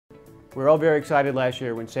We were all very excited last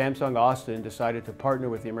year when Samsung Austin decided to partner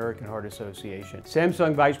with the American Heart Association.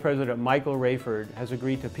 Samsung Vice President Michael Rayford has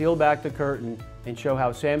agreed to peel back the curtain and show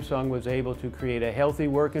how Samsung was able to create a healthy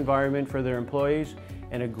work environment for their employees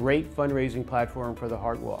and a great fundraising platform for the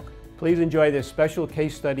Heart Walk. Please enjoy this special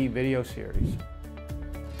case study video series.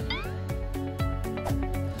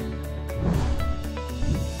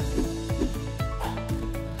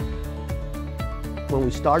 When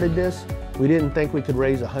we started this, we didn't think we could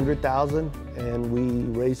raise $100,000, and we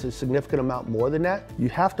raised a significant amount more than that. You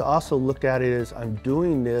have to also look at it as I'm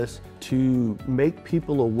doing this to make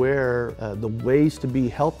people aware the ways to be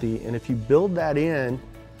healthy, and if you build that in,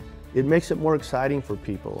 it makes it more exciting for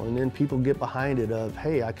people, and then people get behind it of,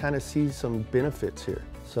 hey, I kind of see some benefits here.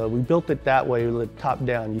 So we built it that way, top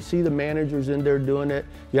down. You see the managers in there doing it.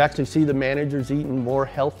 You actually see the managers eating more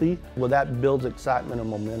healthy. Well, that builds excitement and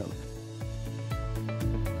momentum.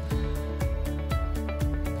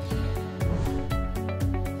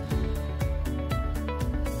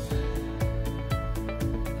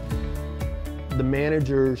 The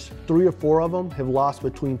managers, 3 or 4 of them, have lost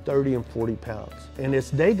between 30 and 40 pounds. And as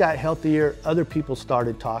they got healthier, other people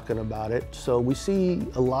started talking about it. So we see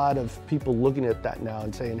a lot of people looking at that now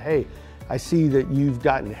and saying, hey, I see that you've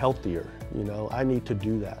gotten healthier. You know, I need to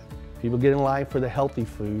do that. People get in line for the healthy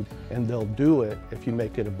food, and they'll do it if you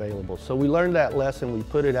make it available. So we learned that lesson, we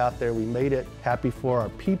put it out there, we made it happy for our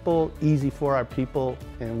people, easy for our people,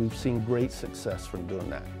 and we've seen great success from doing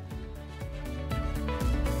that.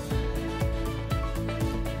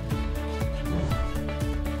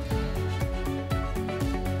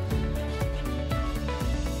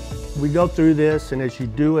 We go through this, and as you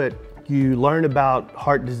do it, you learn about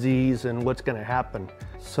heart disease and what's going to happen.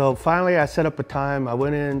 So finally I set up a time, I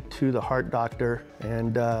went in to the heart doctor,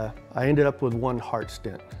 and I ended up with 1 heart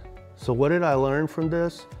stent. So what did I learn from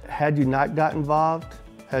this? Had you not got involved,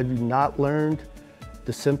 had you not learned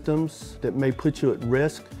the symptoms that may put you at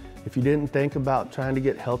risk, if you didn't think about trying to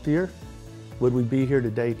get healthier, would we be here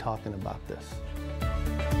today talking about this?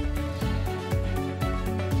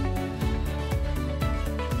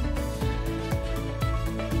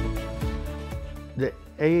 The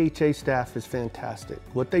AHA staff is fantastic.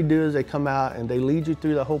 What they do is they come out and they lead you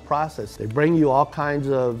through the whole process. They bring you all kinds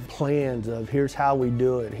of plans of here's how we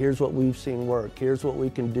do it, here's what we've seen work, here's what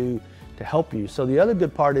we can do to help you. So the other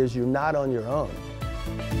good part is you're not on your own.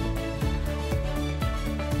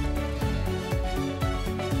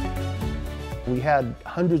 We had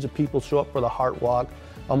hundreds of people show up for the Heart Walk.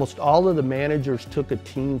 Almost all of the managers took a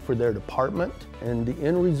team for their department, and the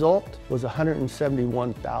end result was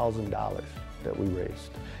 $171,000 that we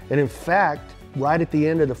raised. And in fact, right at the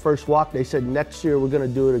end of the first walk, they said next year we're going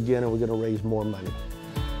to do it again and we're going to raise more money.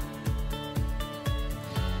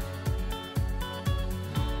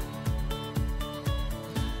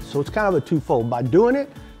 So it's kind of a twofold. By doing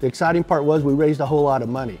it, the exciting part was we raised a whole lot of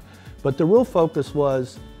money. But the real focus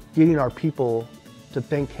was getting our people to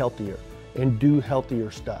think healthier and do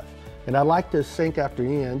healthier stuff. And I like to think after the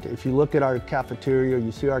end, if you look at our cafeteria,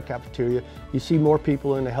 you see our cafeteria, you see more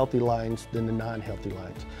people in the healthy lines than the non-healthy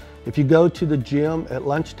lines. If you go to the gym at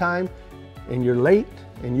lunchtime and you're late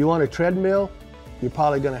and you want a treadmill, you're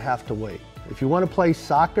probably going to have to wait. If you want to play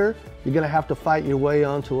soccer, you're going to have to fight your way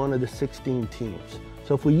onto one of the 16 teams.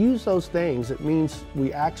 So if we use those things, it means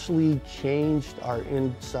we actually changed our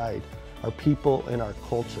inside, our people and our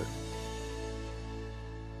culture.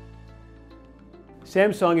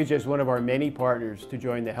 Samsung is just one of our many partners to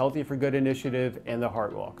join the Healthy for Good initiative and the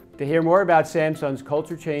Heart Walk. To hear more about Samsung's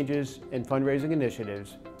culture changes and fundraising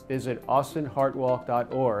initiatives, visit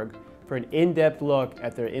austinheartwalk.org for an in-depth look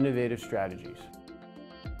at their innovative strategies.